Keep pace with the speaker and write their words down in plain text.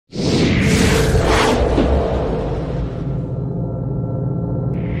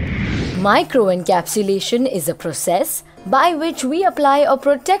Microencapsulation is a process by which we apply a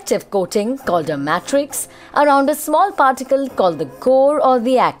protective coating called a matrix around a small particle called the core or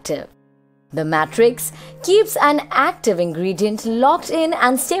the active. The matrix keeps an active ingredient locked in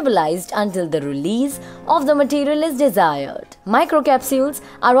and stabilized until the release of the material is desired. Microcapsules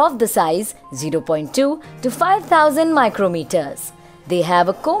are of the size 0.2 to 5000 micrometers. They have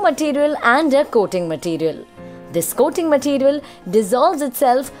a core material and a coating material. This coating material dissolves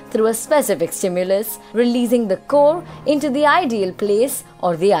itself through a specific stimulus, releasing the core into the ideal place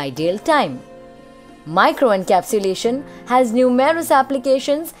or the ideal time. Microencapsulation has numerous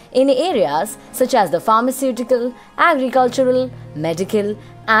applications in areas such as the pharmaceutical, agricultural, medical,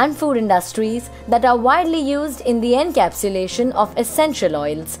 and food industries that are widely used in the encapsulation of essential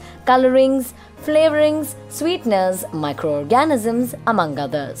oils, colorings, flavorings, sweeteners, microorganisms, among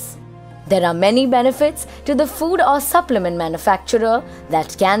others. There are many benefits to the food or supplement manufacturer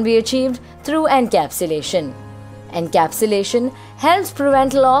that can be achieved through encapsulation. Encapsulation helps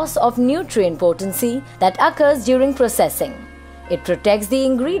prevent loss of nutrient potency that occurs during processing. It protects the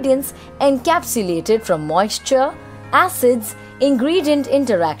ingredients encapsulated from moisture, acids, ingredient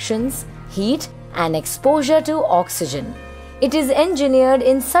interactions, heat, and exposure to oxygen. It is engineered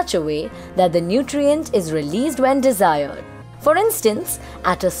in such a way that the nutrient is released when desired. For instance,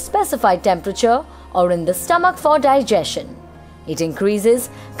 at a specified temperature or in the stomach for digestion. It increases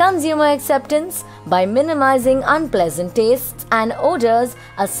consumer acceptance by minimizing unpleasant tastes and odors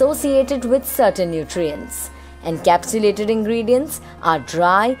associated with certain nutrients. Encapsulated ingredients are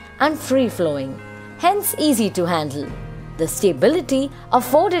dry and free-flowing, hence easy to handle. The stability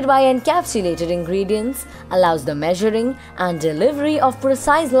afforded by encapsulated ingredients allows the measuring and delivery of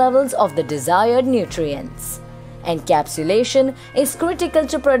precise levels of the desired nutrients. Encapsulation is critical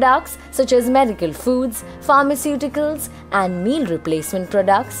to products such as medical foods, pharmaceuticals, and meal replacement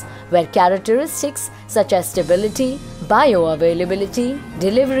products, where characteristics such as stability, bioavailability,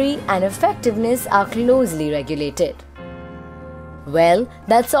 delivery, and effectiveness are closely regulated. Well,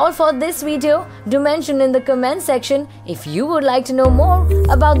 that's all for this video. Do mention in the comment section if you would like to know more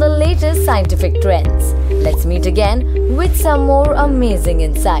about the latest scientific trends. Let's meet again with some more amazing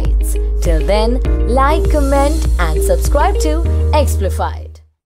insights. Till then, like, comment and subscribe to Explify.